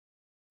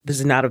This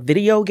is not a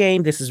video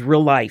game. This is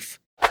real life.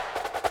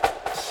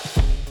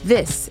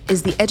 This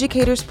is the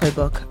Educator's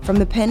Playbook from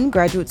the Penn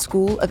Graduate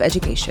School of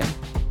Education.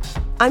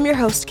 I'm your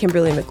host,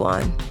 Kimberly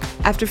McLaughlin.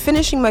 After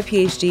finishing my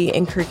PhD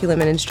in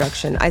curriculum and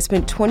instruction, I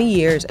spent 20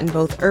 years in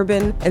both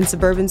urban and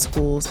suburban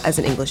schools as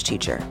an English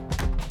teacher.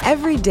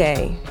 Every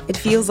day, it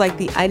feels like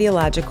the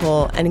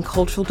ideological and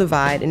cultural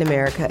divide in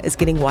America is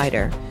getting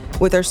wider,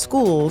 with our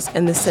schools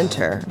in the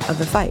center of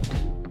the fight.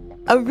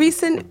 A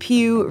recent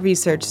Pew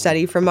Research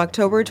study from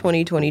October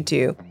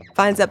 2022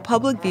 finds that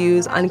public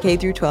views on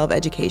K-12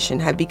 education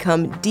have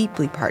become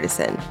deeply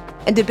partisan,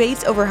 and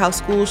debates over how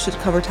schools should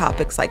cover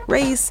topics like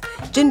race,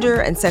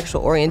 gender, and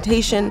sexual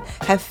orientation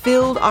have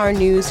filled our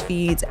news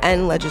feeds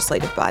and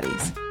legislative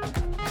bodies.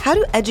 How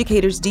do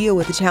educators deal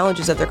with the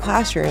challenges of their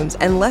classrooms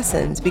and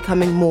lessons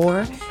becoming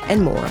more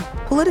and more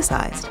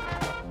politicized?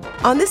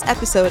 On this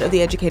episode of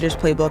the Educator's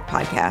Playbook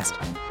podcast,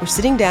 we're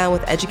sitting down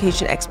with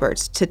education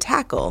experts to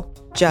tackle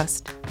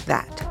just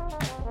that.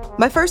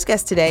 My first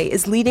guest today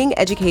is leading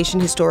education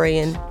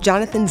historian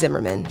Jonathan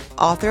Zimmerman,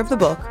 author of the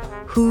book,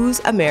 Whose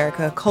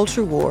America?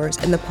 Culture Wars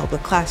in the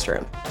Public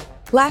Classroom.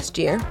 Last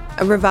year,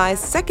 a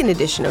revised second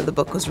edition of the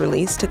book was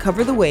released to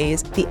cover the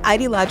ways the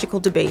ideological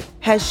debate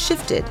has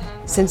shifted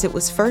since it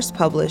was first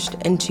published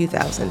in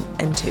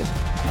 2002.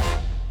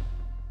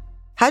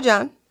 Hi,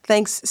 John.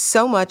 Thanks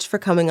so much for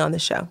coming on the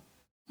show.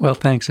 Well,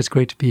 thanks. It's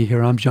great to be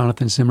here. I'm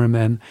Jonathan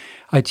Zimmerman.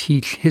 I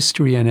teach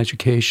history and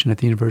education at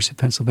the University of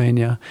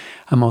Pennsylvania.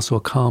 I'm also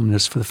a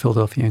columnist for the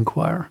Philadelphia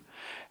Inquirer.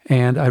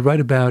 And I write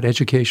about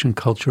education,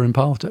 culture, and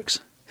politics.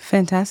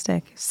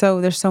 Fantastic.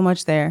 So there's so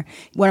much there.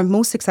 What I'm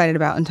most excited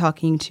about in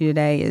talking to you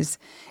today is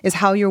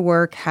how your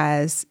work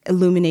has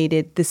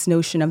illuminated this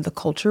notion of the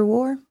culture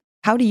war.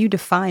 How do you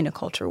define a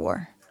culture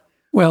war?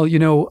 Well,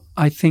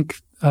 I think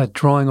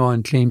drawing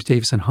on James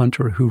Davison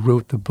Hunter, who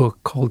wrote the book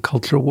called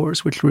Culture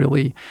Wars, which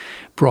really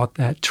brought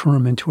that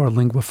term into our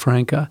lingua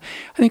franca,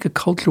 I think a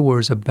culture war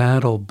is a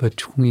battle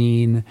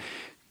between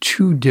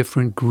two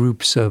different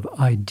groups of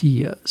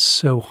ideas.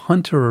 So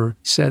Hunter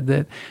said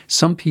that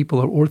some people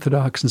are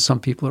orthodox and some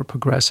people are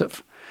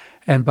progressive.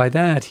 And by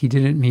that, he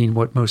didn't mean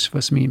what most of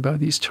us mean by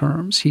these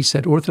terms. He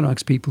said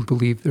orthodox people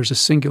believe there's a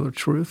singular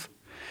truth,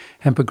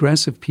 and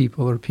progressive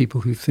people are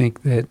people who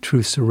think that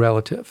truths are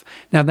relative.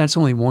 Now, that's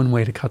only one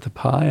way to cut the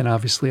pie, and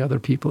obviously other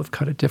people have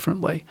cut it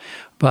differently.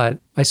 But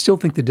I still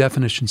think the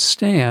definition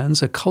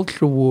stands. A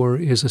culture war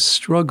is a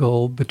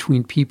struggle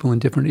between people in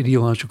different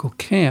ideological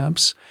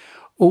camps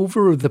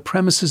over the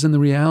premises and the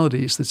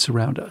realities that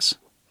surround us.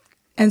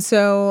 And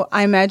so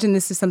I imagine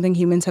this is something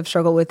humans have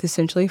struggled with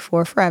essentially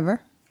for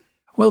forever.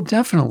 Well,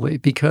 definitely,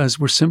 because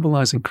we're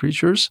symbolizing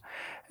creatures,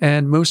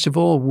 and most of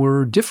all,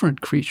 we're different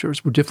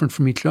creatures. We're different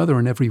from each other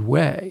in every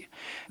way.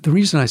 The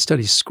reason I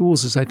study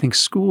schools is I think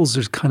schools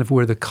is kind of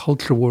where the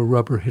culture war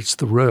rubber hits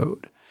the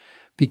road,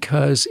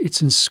 because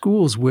it's in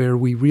schools where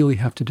we really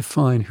have to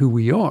define who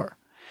we are.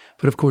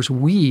 But of course,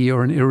 we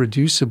are an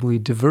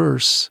irreducibly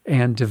diverse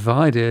and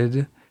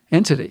divided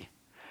entity.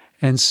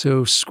 And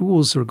so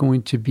schools are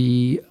going to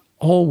be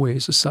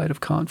always a site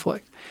of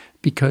conflict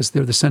because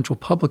they're the central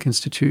public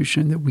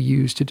institution that we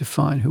use to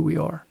define who we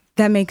are.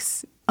 That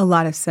makes a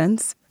lot of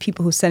sense.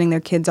 People who are sending their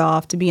kids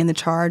off to be in the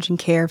charge and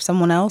care of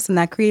someone else, and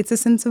that creates a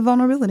sense of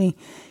vulnerability.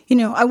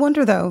 I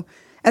wonder, though,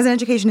 as an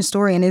education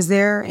historian, is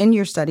there, in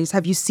your studies,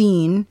 have you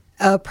seen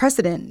a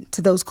precedent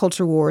to those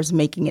culture wars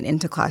making it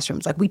into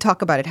classrooms? Like, we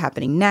talk about it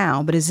happening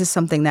now, but is this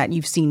something that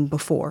you've seen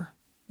before?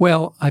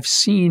 Well, I've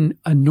seen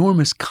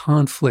enormous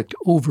conflict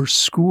over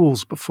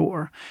schools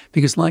before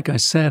because, like I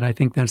said, I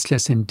think that's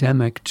just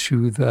endemic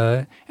to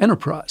the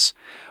enterprise.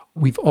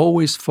 We've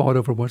always fought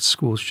over what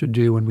schools should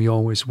do, and we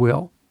always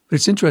will. But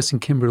it's interesting,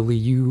 Kimberly,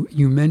 you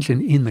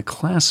mentioned in the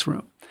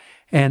classroom,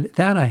 and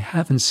that I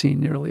haven't seen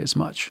nearly as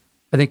much.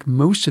 I think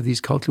most of these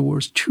culture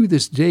wars to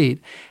this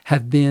date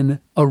have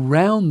been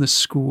around the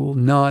school,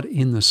 not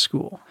in the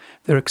school.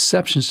 There are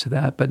exceptions to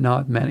that, but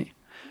not many.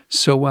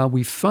 So while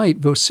we fight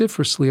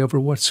vociferously over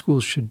what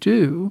schools should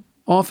do,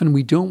 often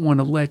we don't want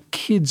to let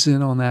kids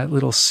in on that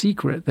little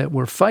secret that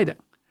we're fighting.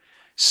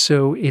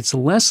 So it's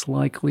less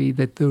likely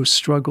that those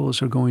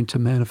struggles are going to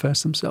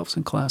manifest themselves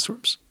in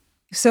classrooms.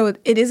 So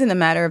it isn't a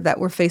matter of that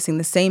we're facing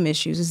the same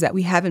issues, is that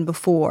we haven't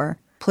before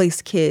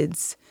placed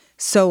kids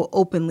so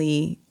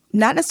openly,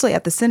 not necessarily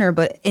at the center,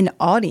 but in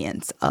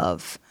audience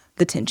of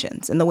the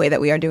tensions in the way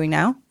that we are doing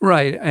now?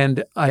 Right.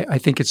 And I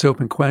think it's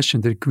open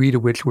question the degree to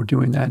which we're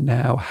doing that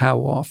now, how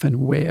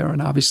often, where,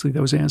 and obviously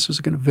those answers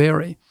are going to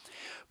vary.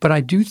 But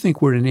I do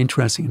think we're at an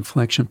interesting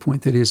inflection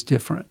point that is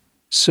different.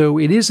 So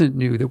it isn't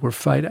new that we're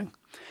fighting.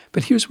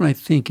 But here's what I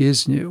think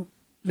is new.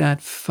 That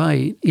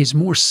fight is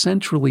more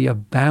centrally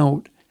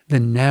about the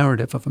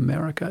narrative of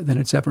America than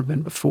it's ever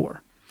been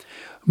before.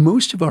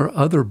 Most of our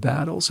other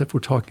battles, if we're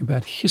talking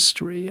about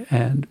history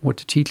and what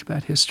to teach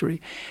about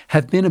history,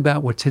 have been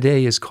about what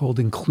today is called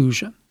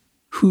inclusion.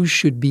 Who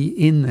should be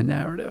in the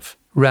narrative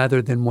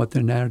rather than what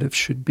the narrative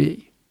should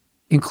be.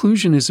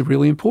 Inclusion is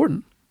really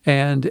important.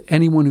 And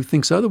anyone who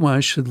thinks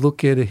otherwise should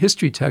look at a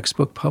history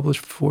textbook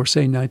published before,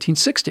 say,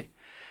 1960.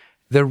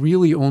 They're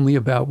really only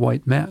about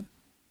white men.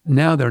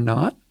 Now they're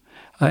not.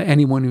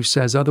 Anyone who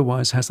says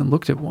otherwise hasn't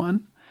looked at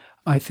one.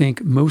 I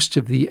think most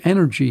of the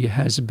energy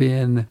has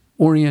been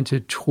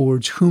oriented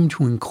towards whom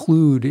to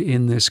include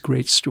in this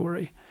great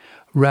story,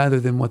 rather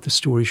than what the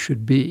story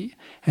should be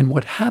and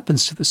what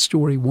happens to the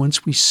story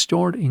once we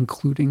start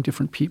including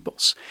different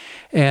peoples.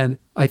 And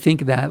I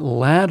think that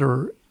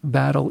latter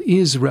battle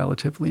is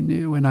relatively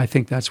new, and I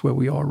think that's where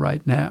we are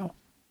right now.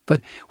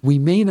 But we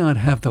may not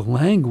have the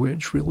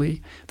language,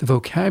 really, the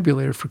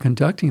vocabulary for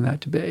conducting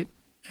that debate,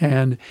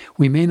 and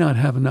we may not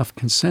have enough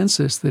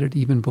consensus that it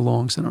even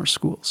belongs in our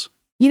schools.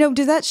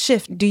 Does that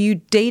shift? Do you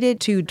date it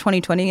to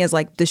 2020 as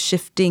like the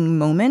shifting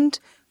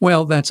moment?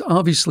 Well, that's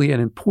obviously an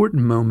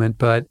important moment,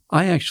 but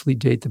I actually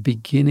date the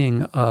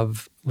beginning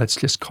of, let's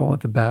just call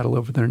it the battle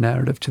over their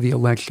narrative, to the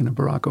election of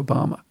Barack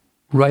Obama.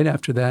 Right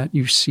after that,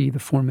 you see the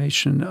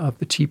formation of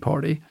the Tea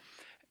Party.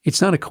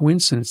 It's not a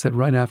coincidence that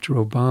right after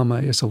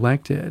Obama is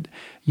elected,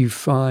 you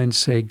find,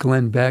 say,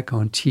 Glenn Beck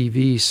on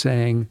TV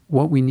saying,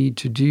 what we need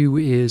to do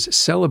is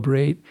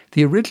celebrate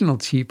the original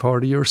Tea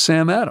Party or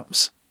Sam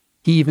Adams.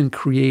 He even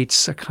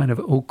creates a kind of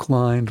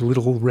oak-lined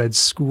little red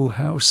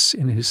schoolhouse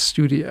in his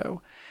studio.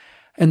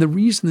 And the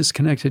reason this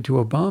connected to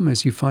Obama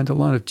is you find a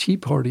lot of Tea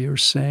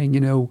Partiers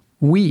saying,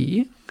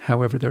 we,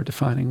 however they're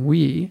defining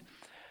we,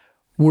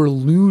 we're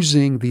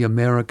losing the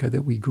America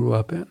that we grew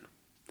up in.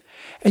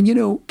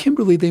 And,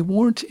 Kimberly, they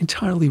weren't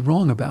entirely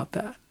wrong about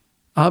that.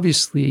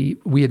 Obviously,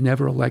 we had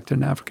never elected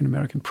an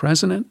African-American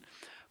president.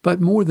 But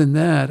more than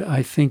that,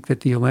 I think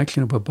that the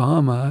election of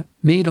Obama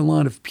made a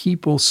lot of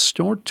people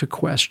start to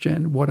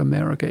question what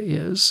America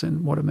is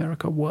and what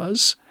America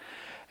was.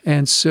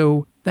 And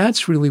so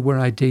that's really where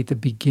I date the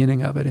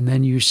beginning of it. And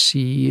then you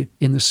see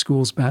in the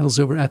schools battles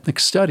over ethnic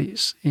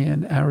studies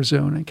in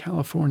Arizona and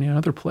California and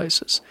other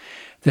places.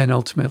 Then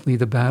ultimately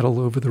the battle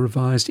over the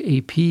revised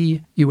AP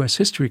U.S.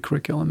 history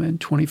curriculum in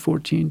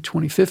 2014,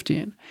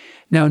 2015.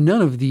 Now,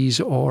 none of these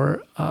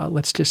are,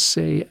 let's just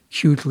say,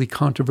 hugely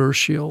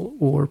controversial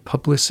or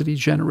publicity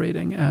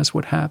generating as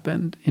what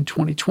happened in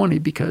 2020,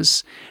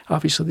 because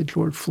obviously the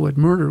George Floyd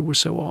murder was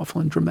so awful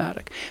and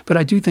dramatic. But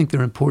I do think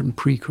they're important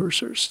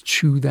precursors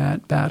to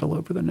that battle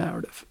over the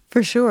narrative.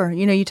 For sure.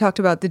 You talked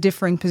about the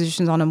differing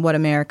positions on what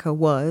America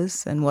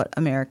was and what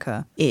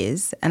America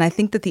is. And I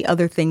think that the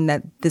other thing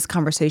that this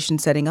conversation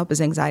is setting up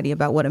is anxiety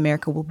about what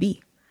America will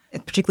be.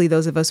 Particularly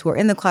those of us who are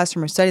in the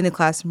classroom or studying the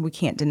classroom, we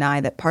can't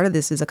deny that part of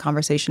this is a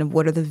conversation of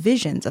what are the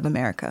visions of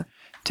America.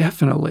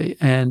 Definitely.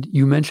 And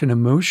you mentioned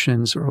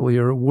emotions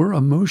earlier. We're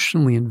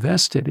emotionally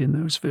invested in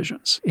those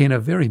visions in a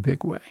very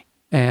big way.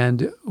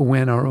 And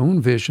when our own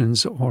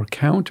visions are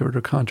countered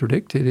or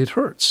contradicted, it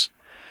hurts.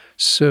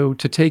 So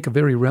to take a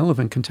very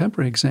relevant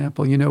contemporary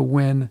example,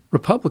 when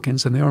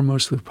Republicans, and they are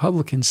mostly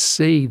Republicans,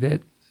 say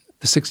that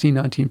the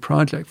 1619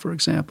 Project, for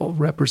example,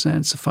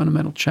 represents a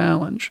fundamental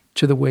challenge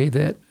to the way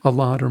that a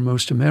lot or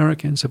most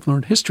Americans have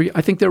learned history,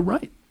 I think they're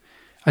right.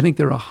 I think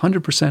they're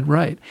 100%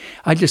 right.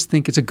 I just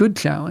think it's a good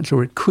challenge,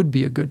 or it could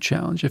be a good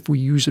challenge if we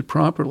use it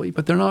properly,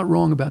 but they're not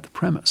wrong about the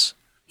premise.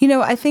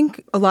 I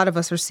think a lot of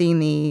us are seeing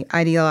the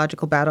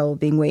ideological battle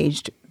being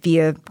waged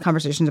via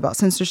conversations about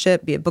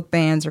censorship, via book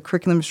bans or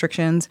curriculum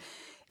restrictions.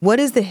 What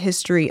is the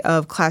history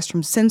of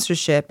classroom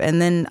censorship?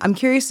 And then I'm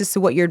curious as to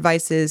what your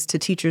advice is to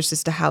teachers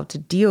as to how to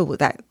deal with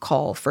that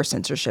call for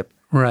censorship.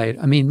 Right.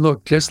 I mean,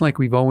 look, just like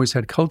we've always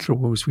had culture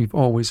wars, we've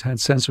always had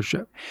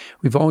censorship.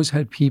 We've always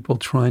had people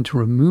trying to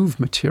remove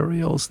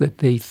materials that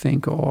they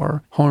think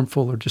are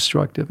harmful or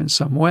destructive in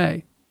some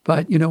way.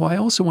 But, I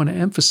also want to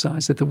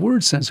emphasize that the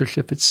word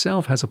censorship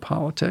itself has a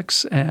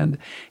politics, and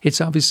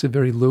it's obviously a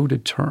very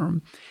loaded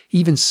term.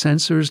 Even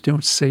censors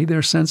don't say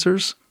they're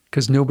censors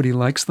because nobody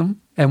likes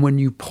them. And when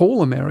you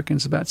poll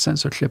Americans about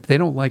censorship, they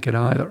don't like it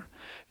either.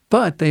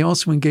 But they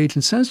also engage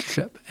in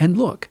censorship. And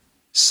look,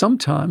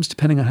 sometimes,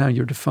 depending on how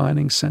you're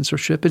defining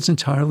censorship, it's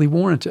entirely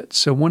warranted.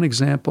 So one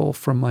example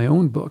from my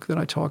own book that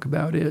I talk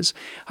about is,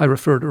 I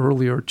referred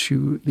earlier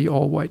to the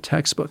all-white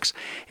textbooks.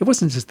 It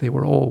wasn't just they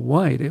were all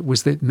white. It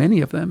was that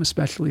many of them,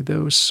 especially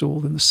those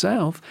sold in the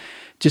South,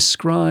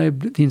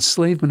 described the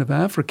enslavement of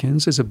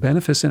Africans as a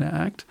beneficent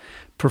act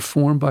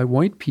performed by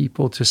white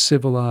people to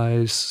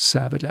civilize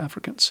savage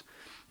Africans.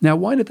 Now,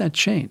 why did that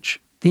change?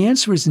 The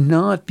answer is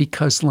not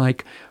because,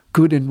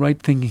 good and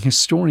right-thinking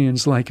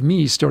historians like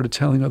me started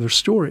telling other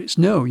stories.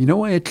 No, you know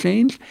why it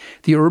changed?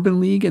 The Urban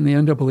League and the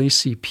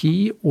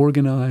NAACP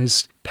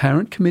organized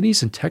parent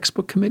committees and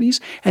textbook committees,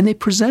 and they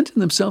presented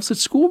themselves at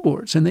school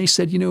boards. And they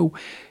said,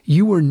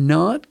 you are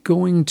not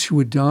going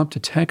to adopt a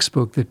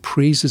textbook that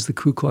praises the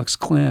Ku Klux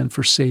Klan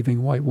for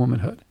saving white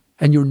womanhood.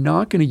 And you're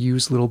not going to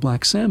use Little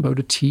Black Sambo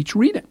to teach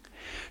reading.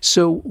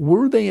 So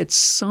were they at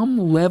some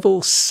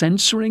level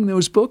censoring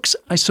those books?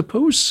 I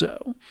suppose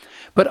so.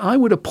 But I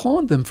would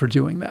applaud them for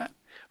doing that.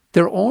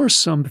 There are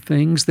some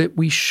things that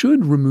we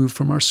should remove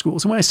from our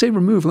schools. And when I say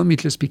remove, let me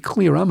just be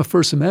clear. I'm a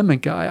First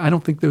Amendment guy. I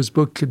don't think those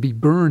books should be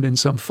burned in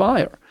some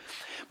fire.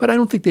 But I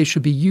don't think they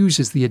should be used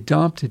as the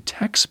adopted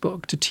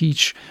textbook to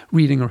teach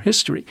reading or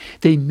history.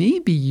 They may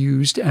be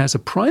used as a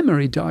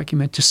primary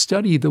document to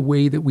study the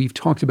way that we've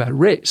talked about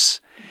race.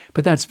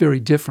 But that's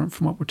very different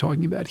from what we're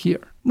talking about here.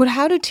 But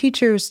how do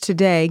teachers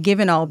today,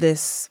 given all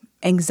this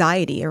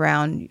anxiety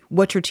around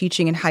what you're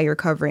teaching and how you're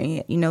covering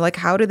it, like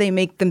how do they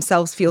make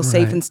themselves feel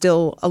safe and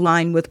still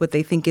align with what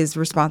they think is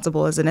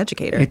responsible as an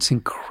educator? It's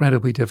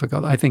incredibly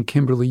difficult. I think,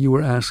 Kimberly, you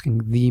were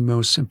asking the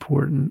most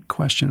important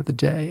question of the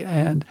day.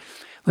 And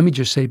let me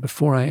just say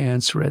before I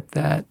answer it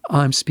that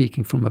I'm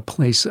speaking from a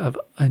place of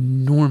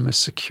enormous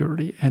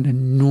security and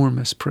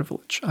enormous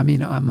privilege. I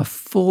mean, I'm a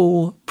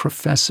full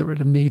professor at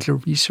a major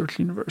research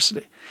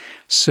university.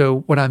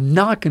 So what I'm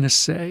not going to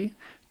say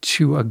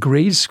to a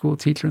grade school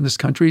teacher in this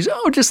country is,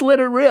 oh, just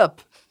let it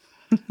rip.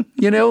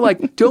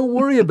 Don't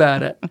worry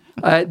about it.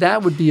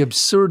 That would be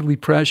absurdly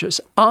precious.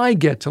 I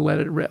get to let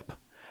it rip.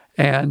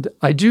 And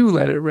I do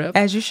let it rip.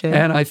 As you should.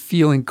 And I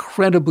feel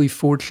incredibly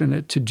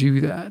fortunate to do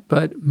that.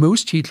 But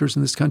most teachers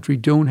in this country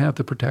don't have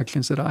the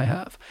protections that I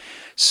have.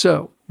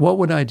 So what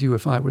would I do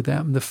if I were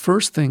them? The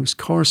first things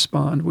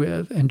correspond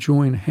with and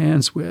join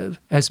hands with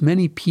as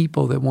many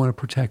people that want to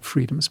protect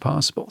freedom as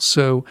possible.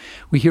 So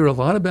we hear a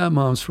lot about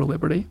Moms for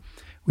Liberty.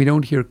 We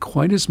don't hear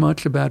quite as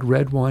much about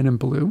Red, Wine, and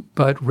Blue,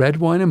 but Red,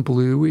 Wine, and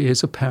Blue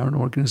is a parent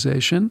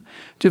organization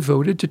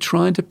devoted to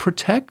trying to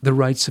protect the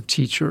rights of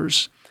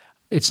teachers.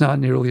 It's not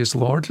nearly as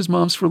large as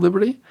Moms for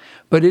Liberty,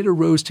 but it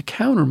arose to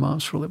counter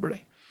Moms for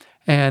Liberty.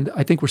 And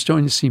I think we're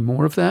starting to see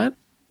more of that.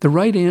 The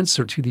right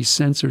answer to these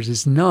censors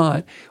is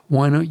not,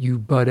 why don't you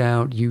butt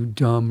out, you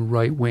dumb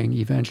right-wing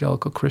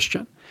evangelical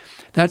Christian?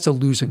 That's a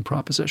losing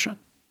proposition.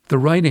 The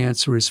right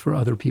answer is for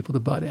other people to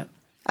butt in.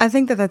 I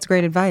think that that's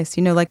great advice.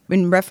 Like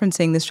in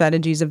referencing the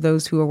strategies of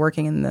those who are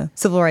working in the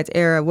civil rights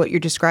era, what you're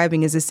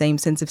describing is the same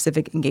sense of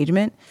civic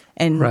engagement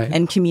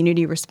and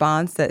community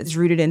response that is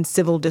rooted in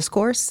civil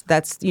discourse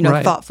that's,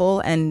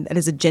 thoughtful and that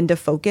is agenda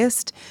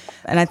focused.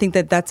 And I think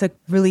that that's a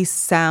really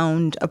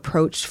sound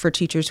approach for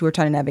teachers who are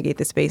trying to navigate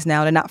the space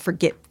now to not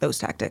forget those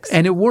tactics.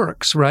 And it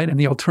works, right? And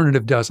the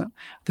alternative doesn't.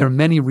 There are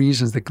many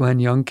reasons that Glenn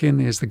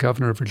Youngkin is the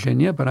governor of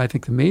Virginia, but I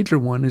think the major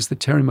one is that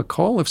Terry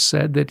McAuliffe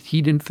said that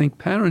he didn't think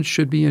parents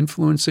should be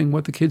influencing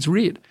what the kids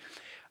read.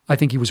 I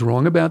think he was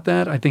wrong about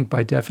that. I think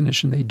by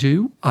definition they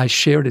do. I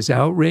shared his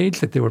outrage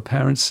that there were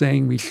parents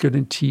saying we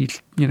shouldn't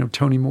teach,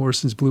 Toni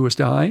Morrison's Bluest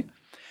Eye.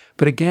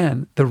 But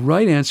again, the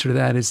right answer to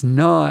that is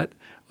not,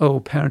 oh,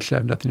 parents should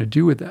have nothing to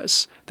do with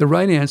this. The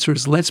right answer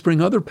is let's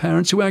bring other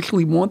parents who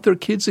actually want their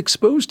kids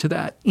exposed to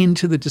that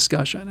into the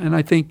discussion. And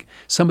I think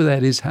some of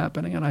that is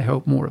happening, and I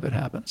hope more of it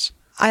happens.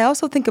 I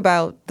also think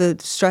about the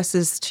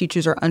stresses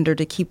teachers are under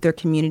to keep their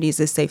communities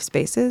as safe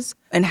spaces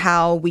and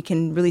how we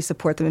can really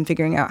support them in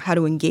figuring out how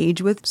to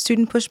engage with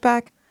student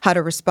pushback, how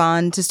to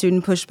respond to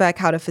student pushback,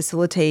 how to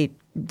facilitate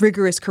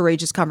rigorous,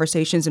 courageous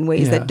conversations in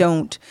ways that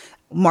don't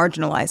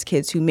marginalize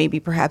kids who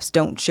maybe perhaps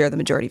don't share the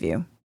majority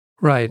view.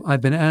 Right.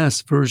 I've been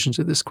asked versions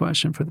of this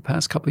question for the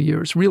past couple of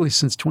years, really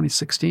since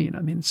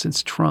 2016,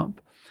 since Trump.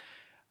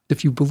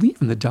 If you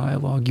believe in the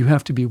dialogue, you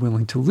have to be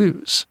willing to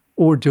lose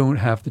or don't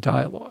have the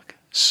dialogue.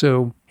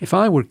 So if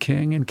I were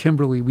king, and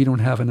Kimberly, we don't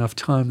have enough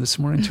time this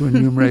morning to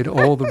enumerate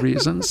all the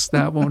reasons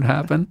that won't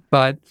happen,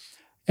 but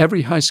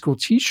every high school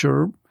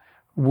teacher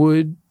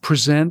would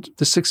present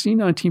the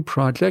 1619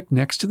 Project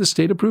next to the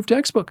state-approved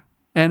textbook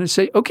and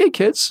say, okay,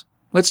 kids,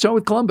 let's start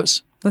with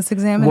Columbus. Let's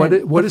examine what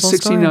it. What does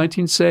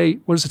 1619 say?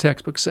 What does the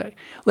textbook say?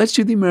 Let's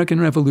do the American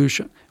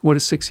Revolution. What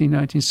does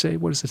 1619 say?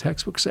 What does the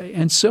textbook say?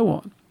 And so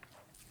on.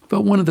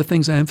 But one of the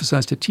things I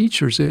emphasize to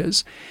teachers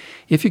is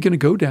if you're going to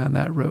go down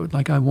that road,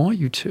 like I want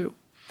you to,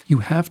 you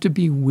have to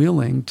be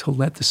willing to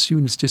let the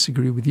students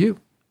disagree with you.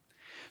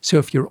 So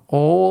if you're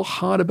all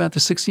hot about the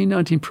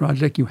 1619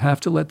 Project, you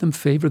have to let them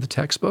favor the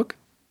textbook.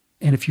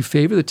 And if you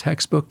favor the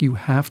textbook, you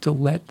have to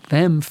let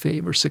them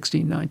favor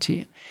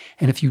 1619.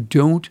 And if you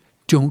don't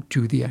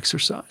do the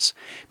exercise.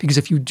 Because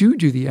if you do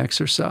the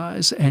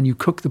exercise and you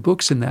cook the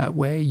books in that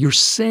way, you're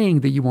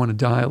saying that you want a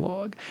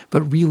dialogue,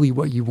 but really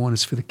what you want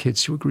is for the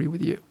kids to agree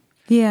with you.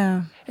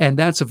 Yeah. And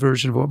that's a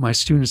version of what my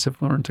students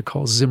have learned to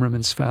call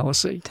Zimmerman's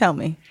fallacy. Tell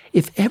me.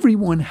 If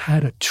everyone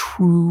had a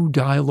true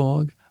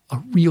dialogue,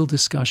 a real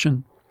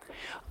discussion,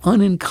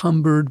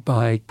 unencumbered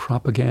by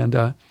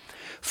propaganda,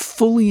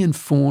 fully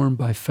informed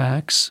by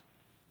facts,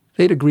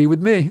 they'd agree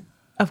with me.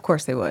 Of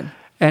course they would.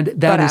 And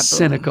that is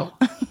cynical.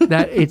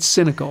 It's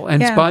cynical.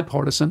 And it's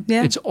bipartisan.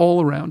 Yeah. It's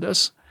all around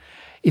us.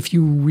 If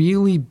you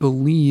really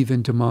believe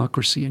in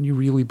democracy and you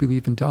really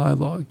believe in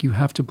dialogue, you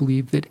have to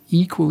believe that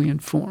equally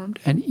informed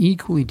and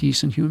equally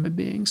decent human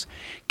beings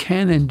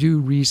can and do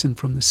reason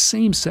from the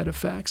same set of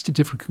facts to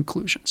different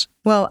conclusions.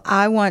 Well,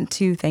 I want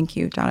to thank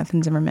you,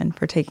 Jonathan Zimmerman,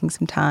 for taking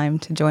some time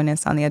to join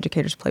us on the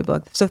Educator's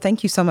Playbook. So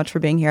thank you so much for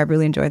being here. I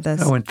really enjoyed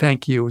this. Oh, and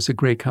thank you. It was a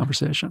great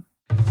conversation.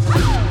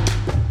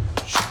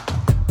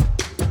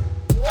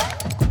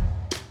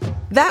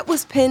 That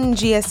was Penn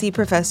GSC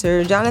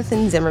professor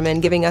Jonathan Zimmerman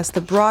giving us the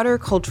broader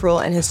cultural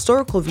and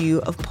historical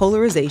view of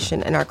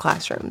polarization in our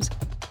classrooms.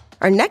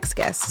 Our next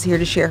guest is here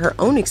to share her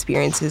own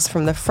experiences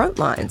from the front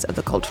lines of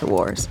the culture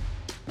wars.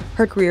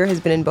 Her career has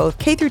been in both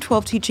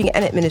K-12 teaching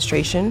and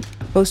administration,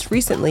 most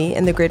recently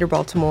in the greater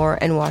Baltimore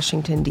and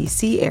Washington,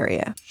 D.C.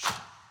 area.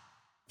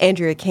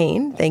 Andrea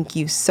Kane, thank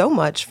you so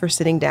much for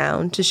sitting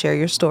down to share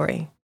your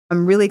story.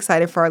 I'm really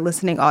excited for our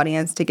listening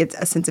audience to get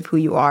a sense of who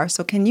you are.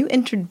 So can you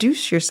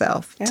introduce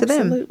yourself to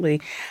them?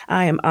 Absolutely.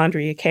 I am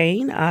Andrea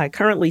Kane. I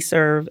currently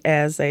serve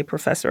as a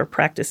professor of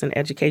practice in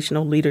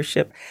educational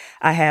leadership.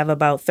 I have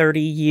about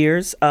 30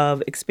 years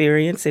of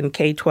experience in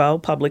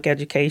K-12 public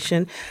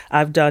education.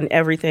 I've done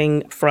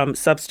everything from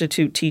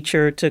substitute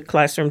teacher to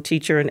classroom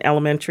teacher in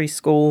elementary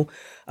school,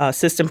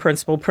 assistant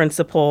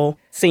principal,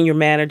 senior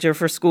manager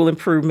for school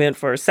improvement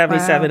for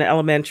 77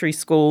 elementary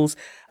schools,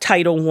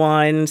 Title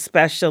I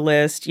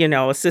specialist,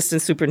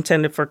 assistant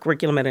superintendent for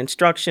curriculum and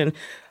instruction,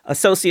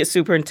 associate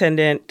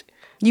superintendent,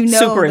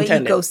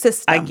 superintendent. The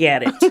ecosystem. I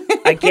get it.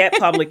 I get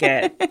public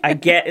ed. I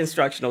get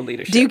instructional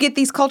leadership. Do you get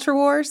these culture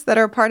wars that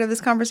are part of this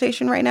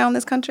conversation right now in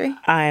this country?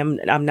 I'm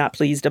not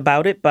pleased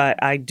about it,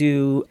 but I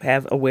do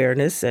have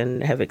awareness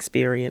and have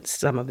experienced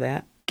some of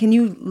that. Can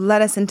you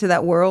let us into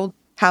that world?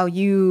 How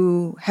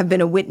you have been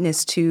a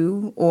witness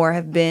to or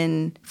have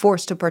been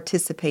forced to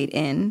participate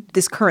in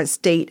this current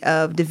state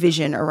of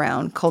division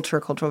around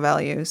cultural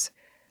values?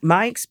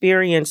 My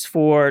experience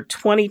for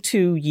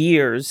 22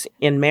 years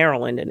in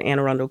Maryland, in Anne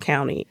Arundel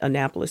County,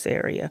 Annapolis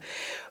area,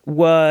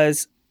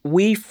 was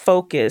we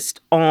focused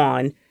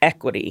on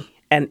equity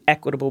and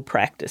equitable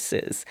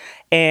practices.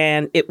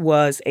 And it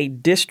was a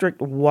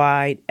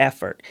district-wide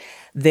effort.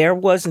 There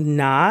was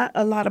not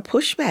a lot of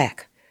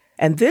pushback.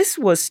 And this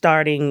was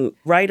starting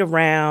right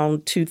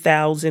around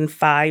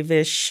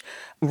 2005-ish,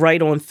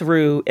 right on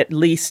through at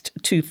least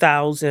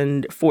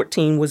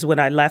 2014 was when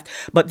I left.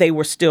 But they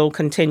were still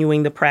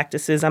continuing the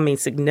practices. I mean,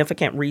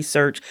 significant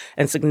research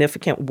and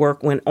significant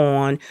work went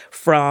on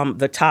from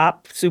the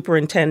top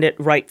superintendent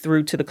right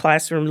through to the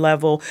classroom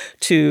level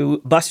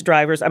to bus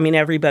drivers. I mean,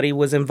 everybody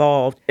was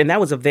involved. And that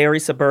was a very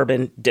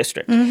suburban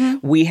district.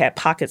 Mm-hmm. We had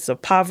pockets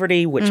of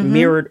poverty, which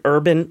mirrored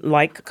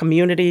urban-like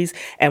communities,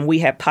 and we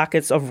had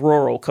pockets of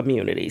rural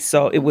communities.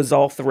 So it was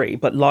all three,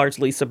 but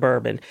largely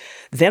suburban.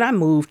 Then I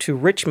moved to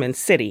Richmond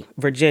City,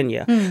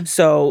 Virginia.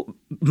 So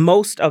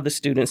most of the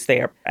students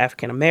there,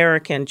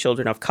 African-American,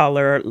 children of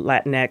color,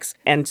 Latinx.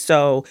 And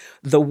so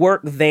the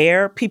work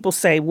there, people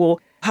say, well,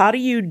 how do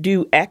you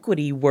do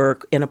equity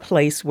work in a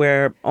place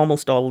where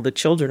almost all of the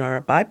children are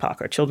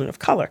BIPOC or children of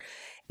color?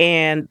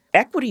 And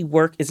equity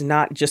work is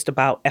not just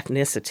about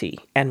ethnicity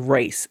and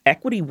race.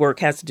 Equity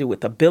work has to do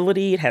with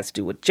ability. It has to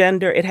do with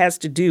gender. It has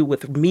to do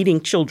with meeting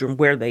children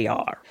where they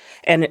are.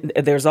 And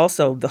there's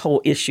also the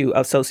whole issue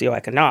of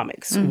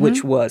socioeconomics,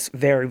 which was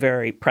very,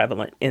 very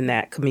prevalent in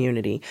that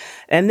community.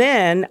 And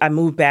then I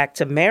moved back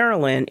to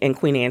Maryland in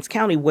Queen Anne's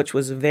County, which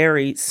was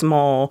very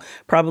small.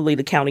 Probably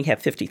the county had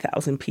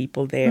 50,000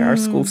 people there. Our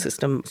school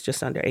system was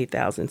just under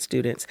 8,000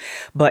 students.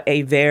 But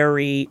a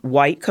very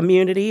white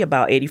community,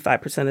 about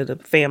 85% of the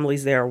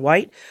families there are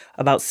white,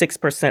 about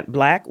 6%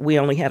 Black. We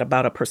only had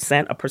about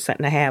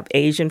 1.5%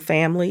 Asian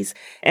families,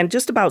 and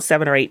just about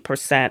 7 or 8%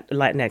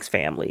 Latinx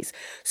families.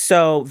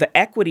 So the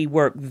equity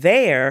work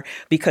there,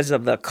 because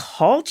of the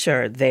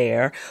culture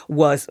there,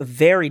 was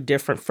very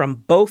different from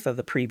both of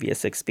the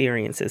previous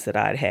experiences that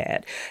I'd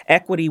had.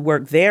 Equity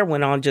work there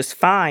went on just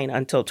fine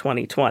until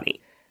 2020.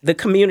 The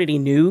community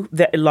knew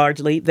that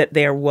largely that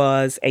there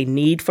was a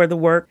need for the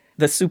work.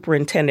 The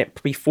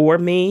superintendent before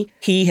me,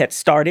 he had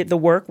started the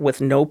work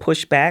with no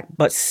pushback,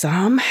 but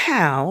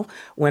somehow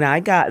when I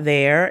got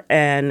there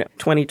and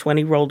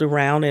 2020 rolled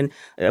around, and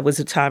it was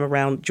a time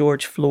around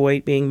George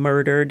Floyd being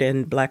murdered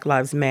and Black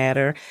Lives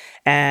Matter,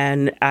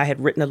 and I had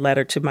written a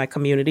letter to my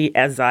community,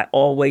 as I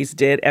always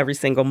did every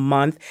single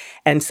month,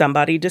 and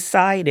somebody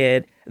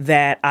decided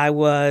that I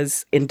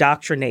was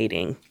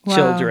indoctrinating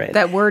children.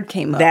 That word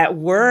came up. That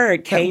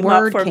word came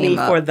up for me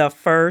for the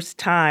first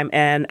time.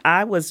 And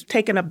I was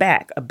taken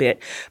aback a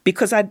bit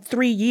because I had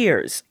 3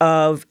 years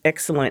of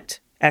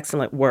excellent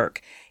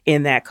work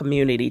in that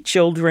community.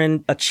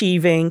 Children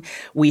achieving.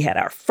 We had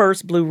our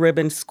first blue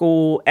ribbon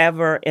school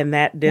ever in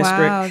that district.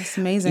 Wow, that's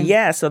amazing.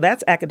 Yeah, so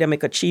that's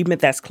academic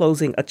achievement. That's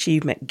closing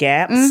achievement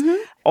gaps.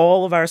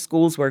 All of our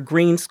schools were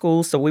green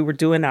schools, so we were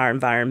doing our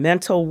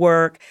environmental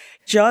work.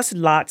 Just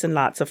lots and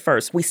lots of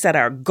firsts. We set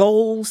our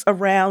goals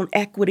around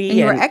equity. And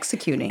you were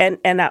executing.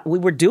 And we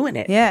were doing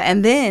it. Yeah,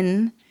 and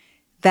then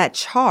that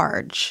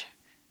charge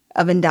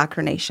of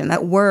indoctrination,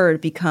 that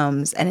word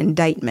becomes an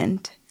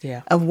indictment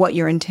of what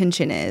your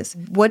intention is.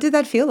 What did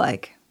that feel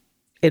like?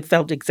 It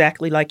felt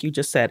exactly like you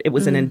just said. It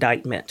was an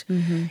indictment.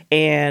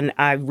 And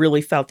I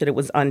really felt that it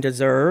was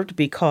undeserved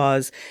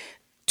because,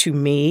 to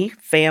me,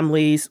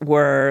 families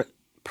were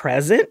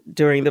present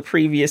during the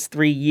previous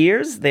 3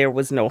 years. There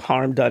was no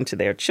harm done to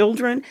their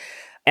children.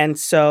 And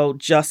so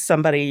just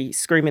somebody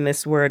screaming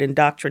this word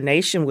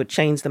indoctrination would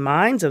change the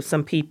minds of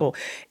some people.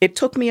 It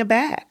took me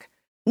aback.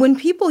 When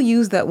people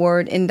use that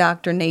word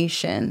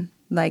indoctrination,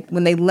 like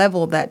when they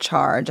level that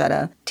charge at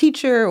a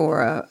teacher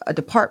or a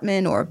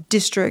department or a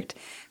district,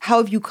 how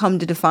have you come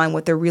to define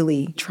what they're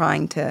really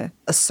trying to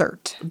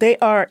assert? They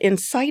are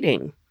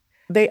inciting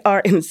They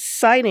are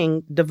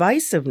inciting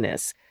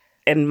divisiveness.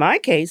 In my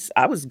case,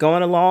 I was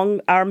going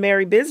along our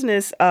merry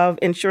business of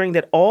ensuring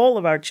that all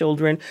of our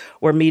children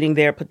were meeting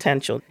their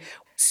potential.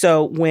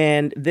 So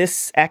when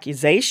this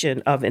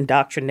accusation of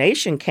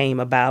indoctrination came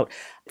about,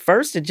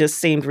 first it just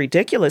seemed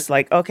ridiculous.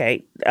 Like,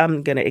 okay,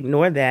 I'm going to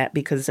ignore that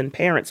because then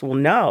parents will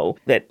know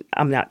that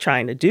I'm not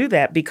trying to do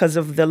that because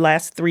of the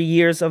last 3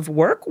 years of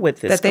work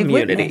with this that they've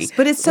community. Witnessed.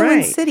 But it's so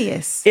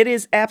insidious. It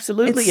is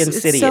absolutely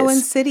insidious. It's so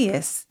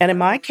insidious. And in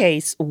my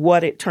case,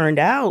 what it turned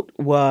out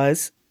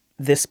was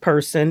this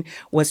person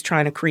was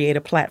trying to create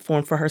a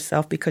platform for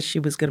herself because she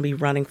was going to be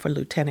running for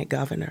lieutenant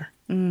governor.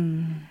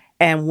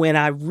 And when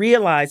I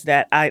realized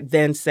that, I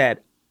then said,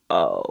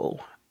 oh.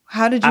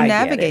 How did you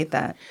navigate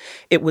that?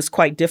 It was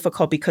quite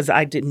difficult because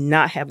I did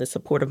not have the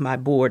support of my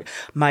board.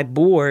 My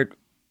board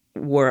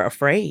were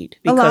afraid.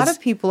 A lot of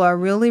people are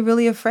really,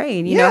 really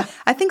afraid. You know,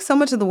 I think so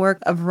much of the work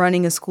of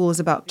running a school is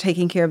about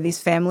taking care of these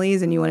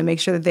families, and you want to make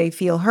sure that they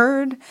feel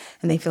heard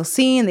and they feel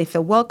seen, they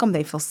feel welcome,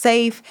 they feel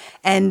safe.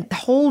 And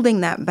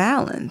holding that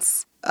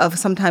balance of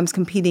sometimes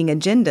competing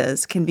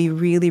agendas can be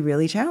really,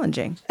 really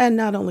challenging. And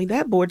not only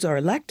that, boards are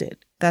elected.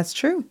 That's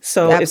true.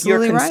 So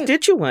Absolutely if your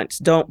constituents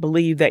don't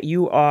believe that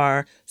you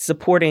are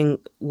supporting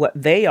what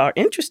they are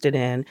interested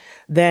in,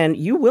 then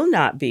you will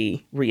not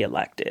be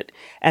reelected.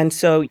 And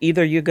so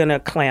either you're going to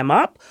clam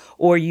up,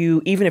 or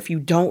you, even if you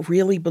don't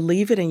really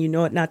believe it and you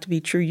know it not to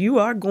be true, you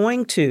are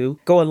going to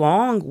go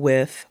along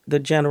with the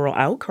general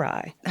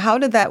outcry. How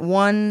did that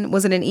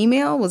was it an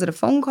email? Was it a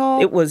phone call?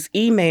 It was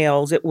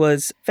emails. It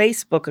was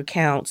Facebook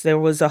accounts. There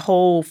was a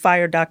whole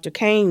Fire Dr.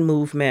 Kane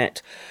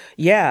movement.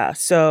 Yeah,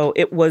 so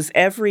it was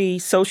every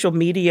social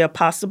media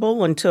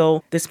possible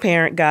until this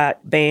parent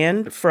got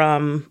banned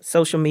from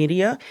social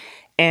media.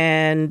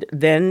 And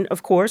then,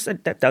 of course,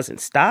 that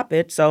doesn't stop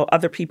it. So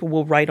other people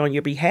will write on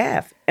your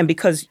behalf. And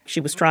because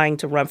she was trying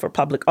to run for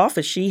public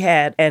office, she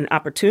had an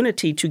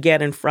opportunity to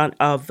get in front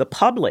of the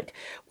public,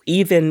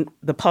 even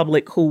the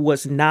public who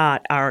was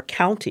not our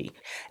county,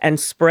 and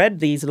spread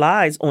these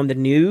lies on the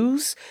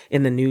news,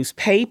 in the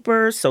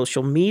newspaper,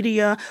 social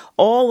media,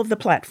 all of the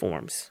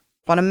platforms.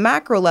 On a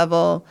macro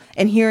level,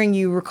 and hearing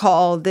you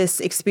recall this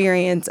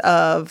experience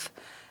of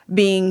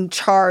being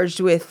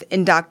charged with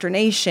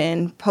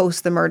indoctrination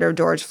post the murder of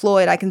George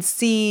Floyd, I can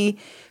see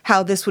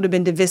how this would have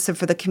been divisive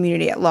for the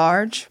community at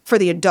large, for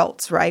the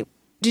adults, right?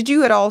 Did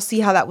you at all see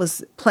how that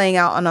was playing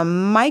out on a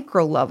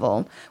micro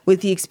level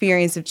with the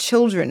experience of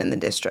children in the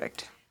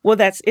district? Well,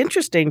 that's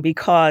interesting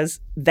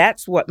because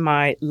that's what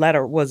my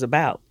letter was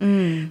about.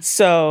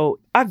 So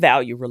I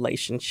value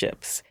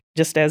relationships,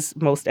 just as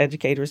most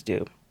educators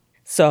do.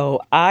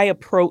 So I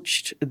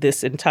approached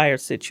this entire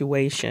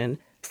situation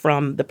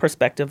from the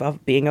perspective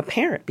of being a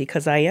parent,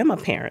 because I am a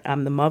parent.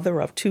 I'm the mother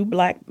of 2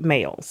 Black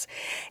males.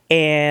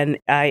 And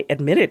I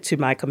admitted to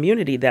my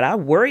community that I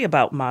worry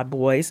about my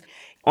boys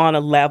on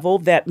a level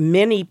that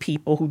many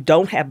people who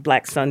don't have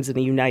Black sons in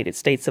the United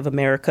States of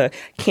America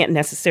can't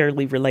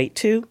necessarily relate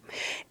to.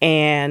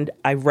 And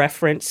I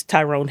referenced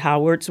Tyrone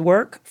Howard's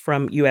work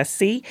from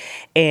USC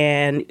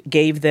and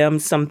gave them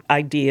some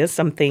ideas,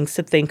 some things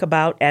to think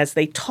about as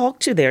they talk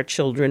to their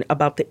children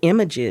about the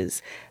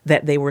images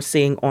that they were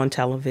seeing on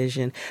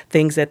television,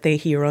 things that they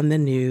hear on the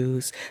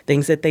news,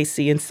 things that they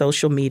see in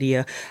social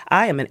media.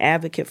 I am an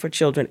advocate for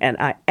children, and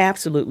I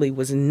absolutely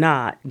was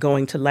not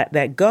going to let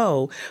that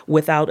go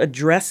without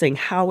addressing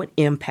how it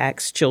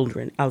impacts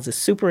children. I was a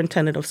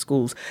superintendent of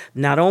schools.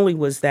 Not only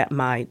was that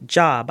my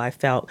job, I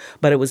felt,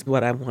 but it was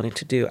what I wanted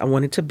to do. I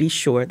wanted to be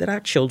sure that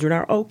our children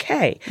are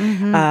okay.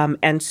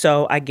 And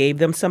so I gave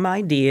them some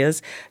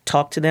ideas,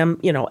 talked to them,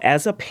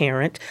 as a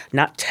parent,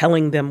 not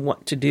telling them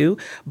what to do,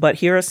 but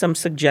here are some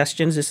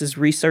suggestions. This is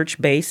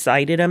research-based,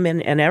 cited them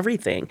and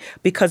everything,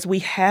 because we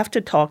have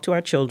to talk to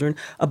our children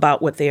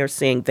about what they are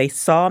seeing. They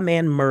saw a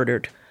man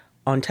murdered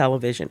on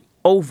television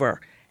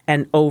over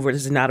and over.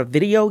 This is not a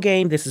video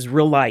game. This is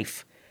real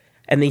life.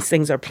 And these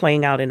things are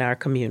playing out in our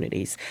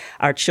communities.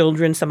 Our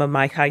children, some of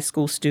my high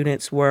school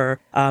students were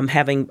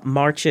having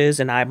marches,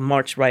 and I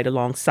marched right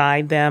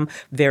alongside them.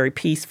 Very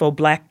peaceful,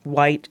 Black,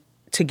 white,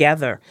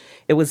 together.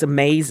 It was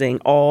amazing,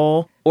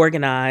 all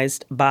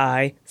organized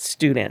by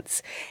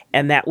students.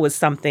 And that was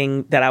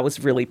something that I was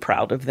really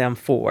proud of them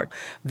for.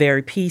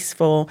 Very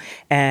peaceful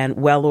and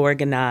well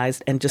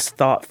organized and just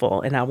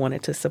thoughtful. And I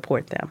wanted to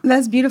support them.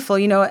 That's beautiful.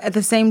 At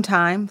the same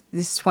time,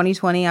 this is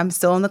 2020, I'm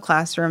still in the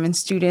classroom, and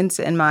students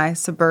in my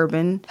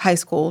suburban high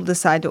school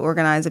decide to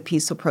organize a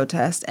peaceful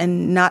protest,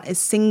 and not a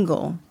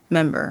single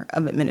member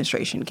of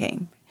administration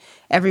came.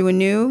 Everyone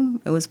knew,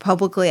 it was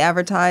publicly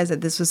advertised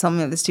that this was something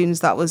that the students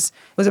thought was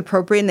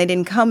appropriate, and they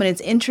didn't come. And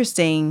it's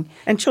interesting.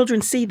 And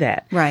children see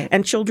that. Right.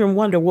 And children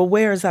wonder, well,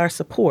 where is our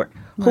support?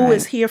 Who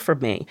is here for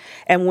me?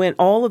 And when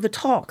all of the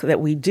talk that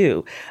we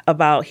do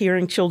about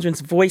hearing children's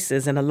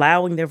voices and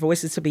allowing their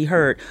voices to be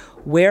heard,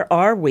 where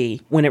are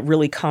we when it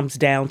really comes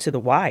down to the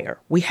wire?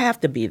 We have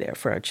to be there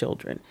for our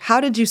children.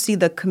 How did you see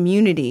the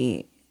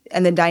community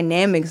and the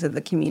dynamics of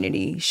the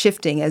community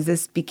shifting as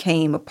this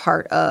became a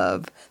part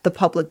of the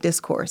public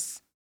discourse?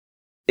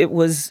 It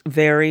was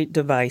very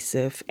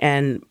divisive.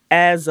 And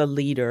as a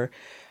leader,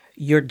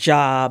 your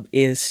job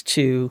is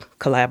to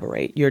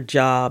collaborate. Your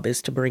job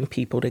is to bring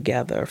people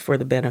together for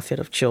the benefit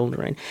of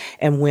children.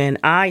 And when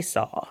I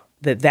saw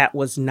that that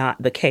was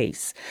not the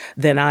case,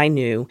 then I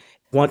knew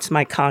once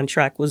my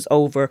contract was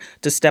over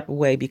to step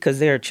away, because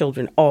there are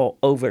children all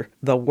over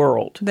the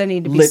world that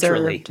need to be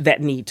literally served.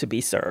 That need to be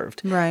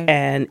served. Right.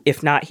 And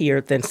if not here,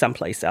 then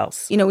someplace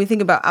else. You know, we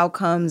think about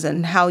outcomes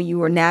and how you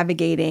were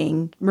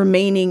navigating,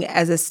 remaining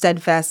as a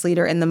steadfast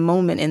leader in the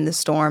moment in the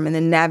storm, and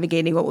then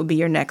navigating what would be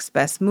your next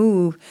best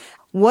move.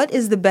 What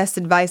is the best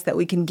advice that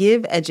we can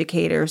give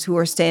educators who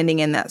are standing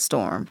in that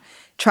storm,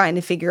 trying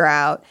to figure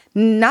out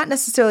not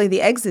necessarily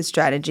the exit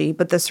strategy,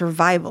 but the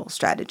survival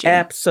strategy?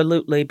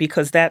 Absolutely,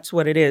 because that's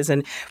what it is.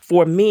 And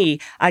for me,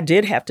 I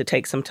did have to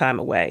take some time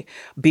away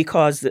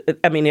because,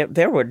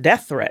 there were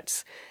death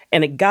threats.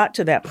 And it got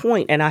to that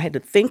point, and I had to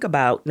think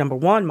about, number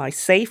one, my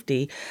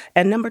safety,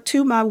 and number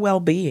two, my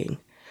well-being.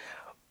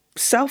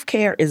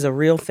 Self-care is a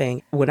real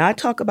thing. When I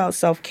talk about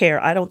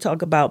self-care, I don't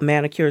talk about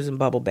manicures and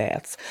bubble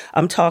baths.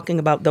 I'm talking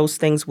about those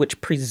things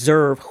which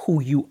preserve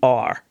who you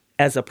are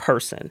as a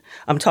person.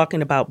 I'm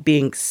talking about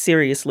being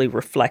seriously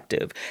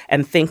reflective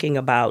and thinking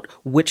about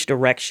which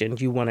direction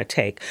you want to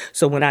take.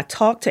 So when I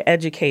talk to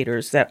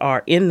educators that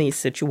are in these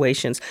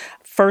situations,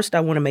 first,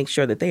 I want to make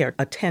sure that they are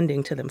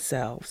attending to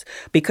themselves,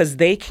 because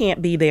they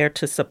can't be there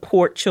to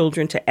support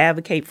children, to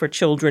advocate for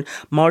children,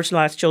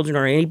 marginalized children,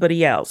 or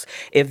anybody else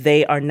if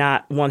they are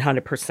not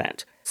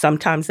 100%.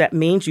 Sometimes that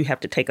means you have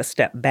to take a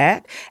step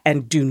back,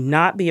 and do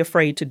not be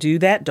afraid to do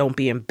that. Don't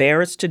be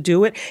embarrassed to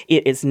do it.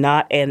 It is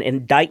not an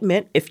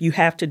indictment if you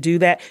have to do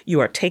that. You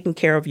are taking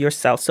care of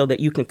yourself so that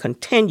you can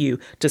continue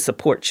to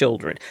support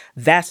children.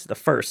 That's the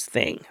first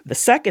thing. The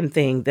second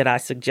thing that I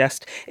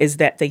suggest is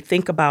that they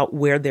think about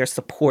where their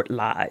support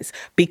lies,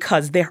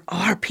 because there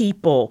are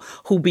people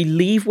who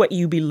believe what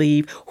you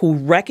believe, who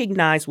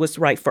recognize what's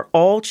right for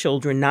all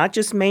children, not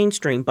just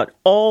mainstream, but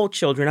all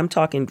children. I'm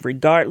talking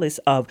regardless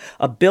of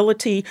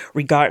ability,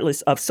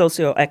 regardless of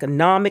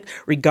socioeconomic,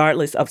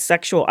 regardless of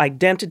sexual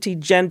identity,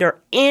 gender,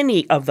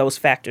 any of those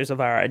factors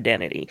of our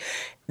identity.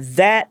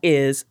 That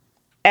is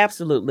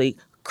absolutely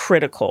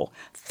critical.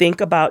 Think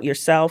about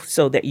yourself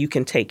so that you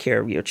can take care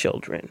of your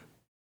children.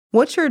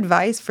 What's your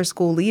advice for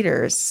school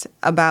leaders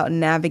about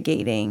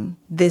navigating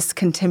this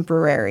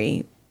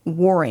contemporary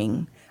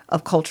warring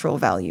of cultural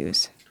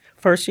values?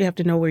 First, you have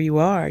to know where you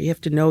are. You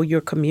have to know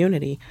your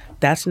community.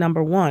 That's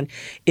number one.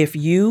 If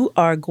you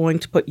are going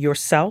to put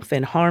yourself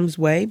in harm's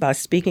way by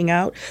speaking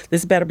out,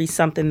 this better be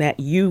something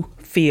that you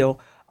feel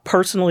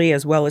personally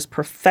as well as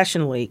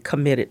professionally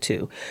committed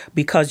to,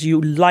 because you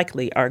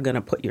likely are going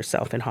to put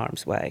yourself in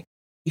harm's way.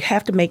 You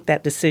have to make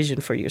that decision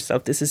for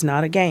yourself. This is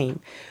not a game.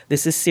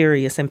 This is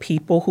serious. And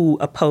people who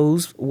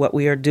oppose what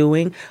we are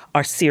doing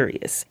are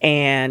serious.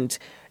 And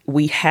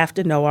we have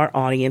to know our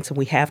audience, and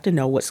we have to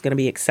know what's going to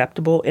be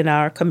acceptable in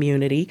our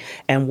community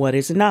and what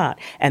is not,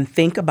 and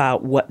think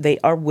about what they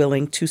are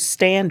willing to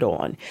stand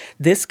on.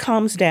 This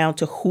comes down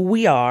to who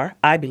we are,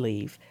 I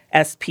believe,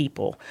 as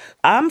people.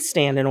 I'm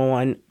standing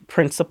on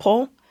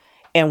principle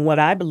and what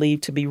I believe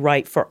to be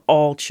right for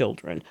all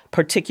children,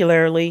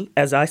 particularly,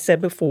 as I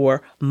said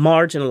before,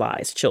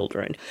 marginalized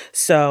children.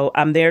 So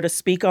I'm there to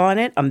speak on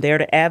it. I'm there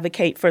to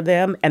advocate for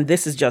them. And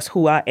this is just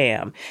who I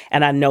am.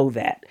 And I know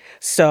that.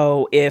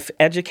 So if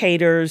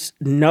educators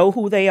know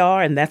who they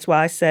are, and that's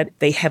why I said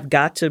they have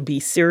got to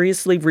be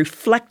seriously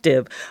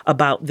reflective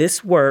about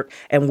this work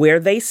and where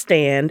they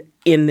stand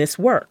in this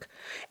work.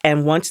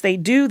 And once they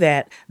do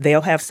that,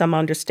 they'll have some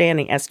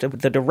understanding as to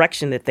the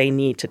direction that they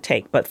need to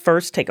take. But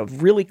first, take a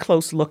really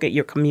close look at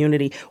your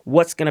community,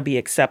 what's going to be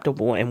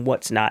acceptable and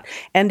what's not.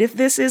 And if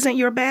this isn't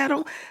your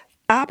battle,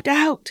 opt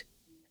out.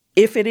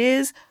 If it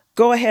is,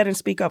 go ahead and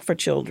speak up for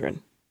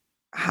children.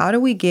 How do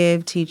we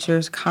give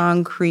teachers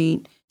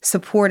concrete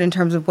support in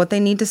terms of what they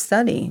need to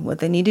study, what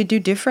they need to do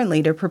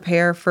differently to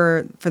prepare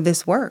for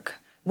this work?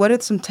 What are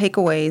some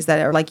takeaways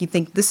that are like you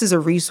think this is a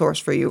resource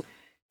for you?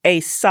 A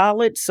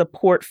solid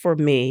support for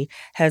me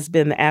has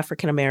been the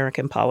African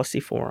American Policy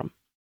Forum.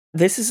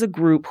 This is a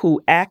group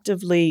who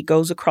actively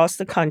goes across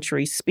the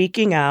country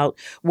speaking out,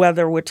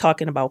 whether we're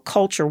talking about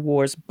culture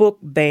wars, book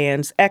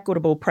bans,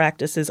 equitable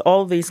practices,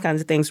 all of these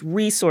kinds of things,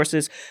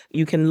 resources.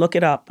 You can look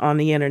it up on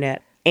the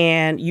internet.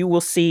 And you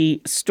will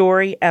see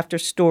story after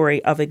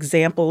story of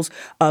examples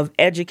of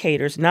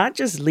educators, not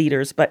just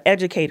leaders, but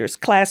educators,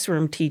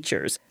 classroom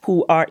teachers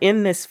who are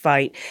in this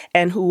fight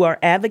and who are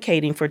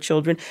advocating for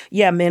children.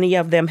 Yeah, many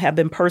of them have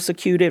been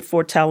persecuted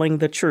for telling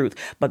the truth,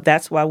 but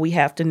that's why we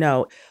have to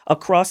know.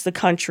 Across the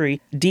country,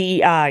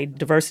 DEI,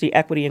 diversity,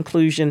 equity,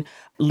 inclusion,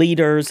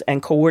 leaders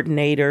and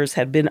coordinators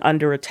have been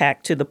under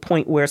attack to the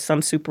point where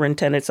some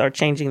superintendents are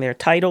changing their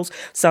titles.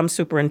 Some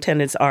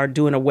superintendents are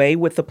doing away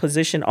with the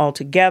position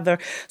altogether.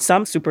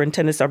 Some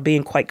superintendents are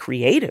being quite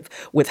creative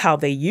with how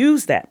they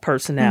use that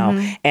personnel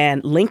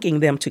and linking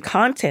them to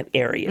content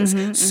areas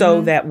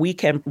so that we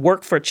can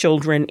work for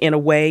children in a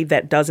way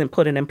that doesn't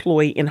put an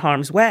employee in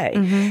harm's way.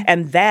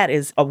 And that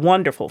is a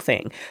wonderful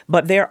thing.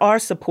 But there are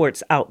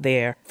supports out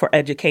there for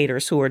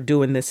educators who are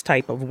doing this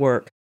type of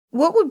work.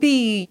 What would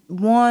be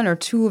one or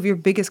two of your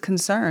biggest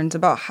concerns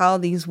about how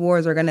these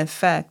wars are going to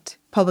affect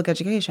public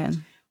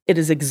education? It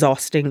is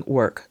exhausting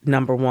work,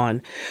 number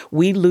one.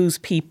 We lose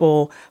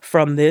people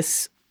from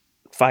this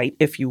fight,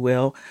 if you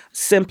will,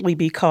 simply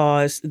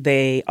because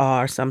they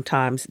are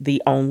sometimes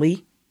the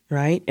only,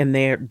 right, in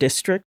their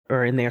district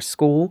or in their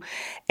school.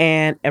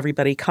 And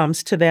everybody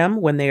comes to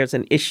them when there's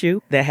an issue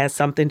that has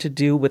something to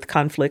do with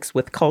conflicts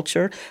with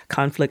culture,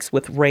 conflicts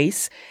with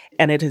race.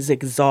 And it is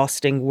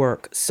exhausting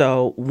work.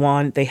 So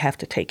one, they have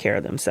to take care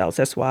of themselves.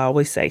 That's why I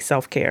always say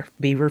self-care,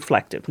 be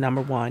reflective,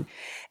 number one.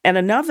 And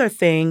another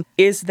thing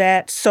is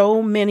that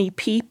so many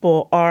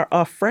people are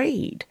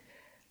afraid.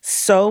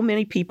 So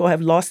many people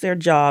have lost their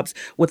jobs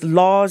with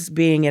laws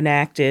being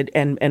enacted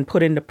and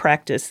put into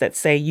practice that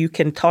say you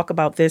can talk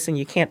about this and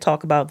you can't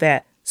talk about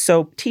that.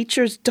 So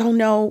teachers don't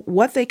know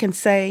what they can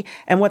say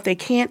and what they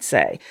can't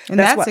say. And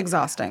that's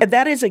exhausting.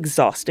 That is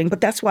exhausting,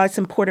 but that's why it's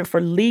important for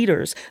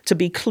leaders to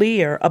be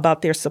clear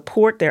about their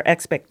support, their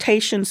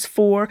expectations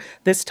for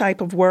this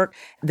type of work.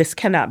 This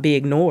cannot be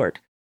ignored.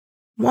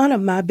 One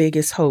of my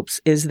biggest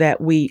hopes is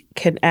that we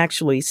can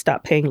actually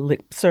stop paying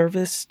lip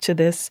service to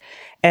this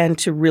and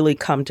to really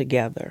come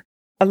together.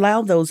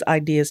 Allow those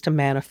ideas to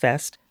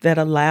manifest that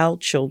allow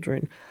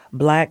children,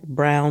 Black,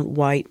 brown,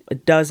 white,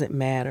 it doesn't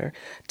matter,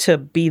 to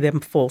be them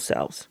full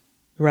selves,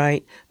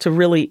 right? To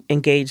really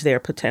engage their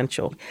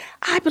potential.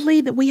 I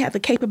believe that we have the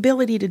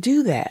capability to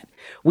do that.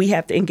 We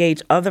have to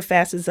engage other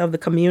facets of the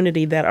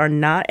community that are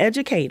not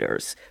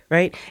educators,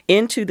 right,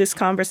 into this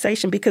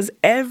conversation because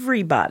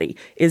everybody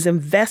is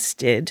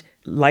invested,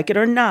 like it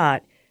or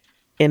not,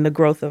 in the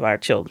growth of our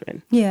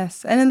children.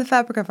 Yes, and in the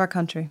fabric of our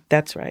country.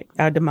 That's right,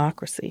 our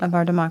democracy. Of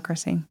our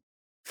democracy.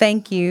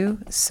 Thank you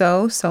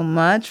so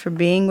much for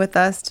being with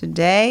us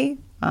today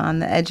on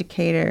the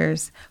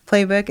Educator's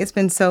Playbook. It's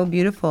been so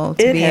beautiful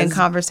to be in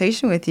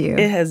conversation with you.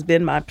 It has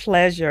been my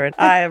pleasure, and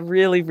I have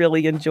really,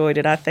 really enjoyed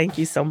it. I thank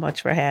you so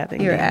much for having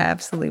me. You're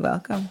absolutely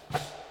welcome.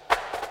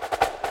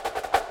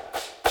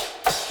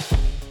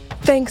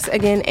 Thanks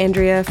again,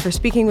 Andrea, for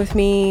speaking with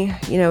me.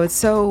 You know, it's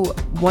so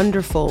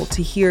wonderful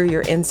to hear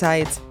your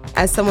insights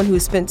as someone who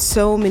has spent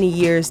so many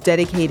years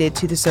dedicated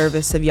to the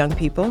service of young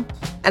people.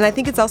 And I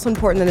think it's also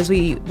important that as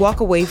we walk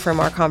away from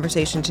our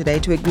conversation today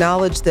to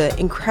acknowledge the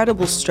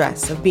incredible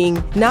stress of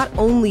being not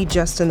only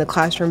just in the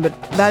classroom,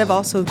 but that of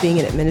also being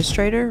an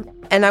administrator.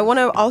 And I want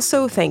to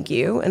also thank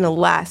you, in a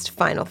last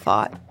final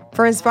thought,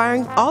 for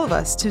inspiring all of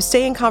us to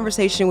stay in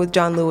conversation with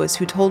John Lewis,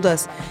 who told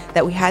us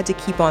that we had to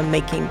keep on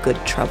making good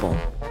trouble.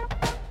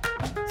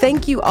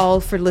 Thank you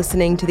all for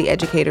listening to the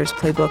Educator's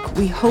Playbook.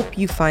 We hope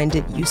you find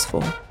it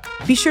useful.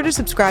 Be sure to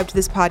subscribe to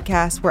this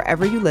podcast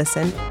wherever you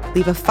listen,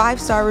 leave a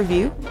 5-star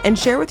review, and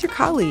share with your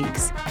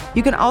colleagues.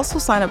 You can also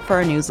sign up for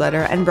our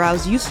newsletter and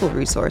browse useful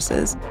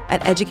resources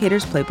at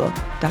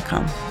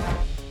educatorsplaybook.com.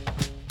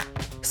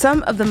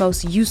 Some of the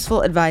most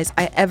useful advice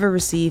I ever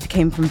received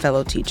came from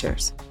fellow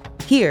teachers.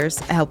 Here's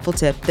a helpful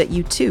tip that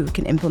you too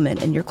can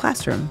implement in your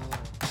classroom.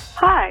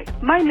 Hi,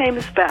 my name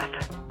is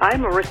Beth.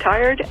 I'm a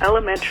retired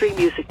elementary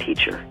music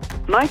teacher.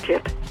 My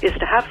tip is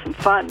to have some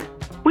fun.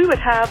 We would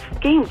have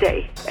game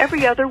day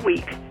every other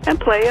week and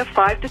play a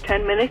 5 to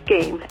 10 minute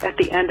game at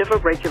the end of a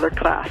regular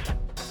class.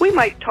 We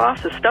might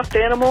toss a stuffed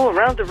animal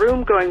around the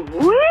room going,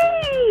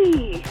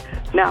 "Whee!"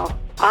 Now,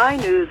 I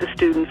knew the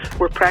students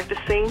were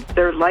practicing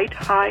their light,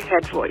 high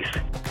head voice.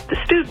 The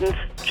students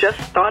just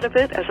thought of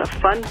it as a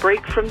fun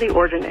break from the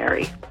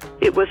ordinary.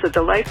 It was a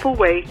delightful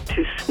way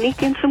to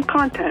sneak in some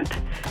content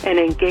and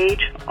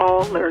engage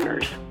all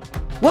learners.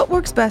 What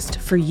works best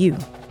for you?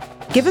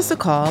 Give us a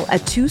call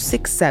at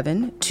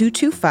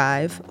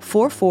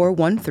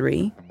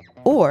 267-225-4413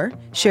 or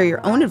share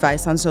your own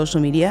advice on social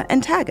media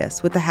and tag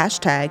us with the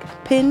hashtag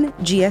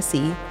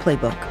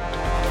 #PinGSEPlaybook.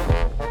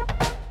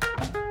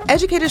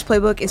 Educator's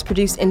Playbook is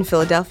produced in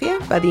Philadelphia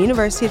by the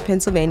University of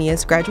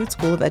Pennsylvania's Graduate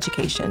School of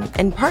Education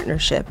in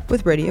partnership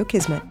with Radio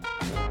Kismet.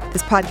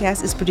 This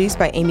podcast is produced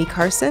by Amy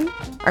Carson.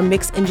 Our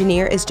mix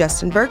engineer is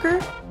Justin Berger.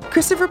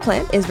 Christopher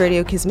Plant is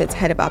Radio Kismet's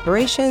head of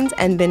operations,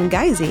 and Ben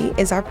Geisey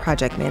is our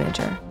project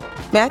manager.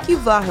 Matthew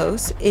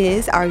Vlahos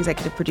is our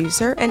executive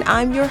producer, and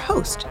I'm your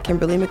host,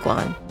 Kimberly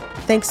McLaughlin.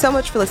 Thanks so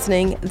much for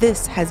listening.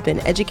 This has been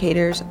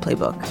Educator's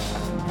Playbook.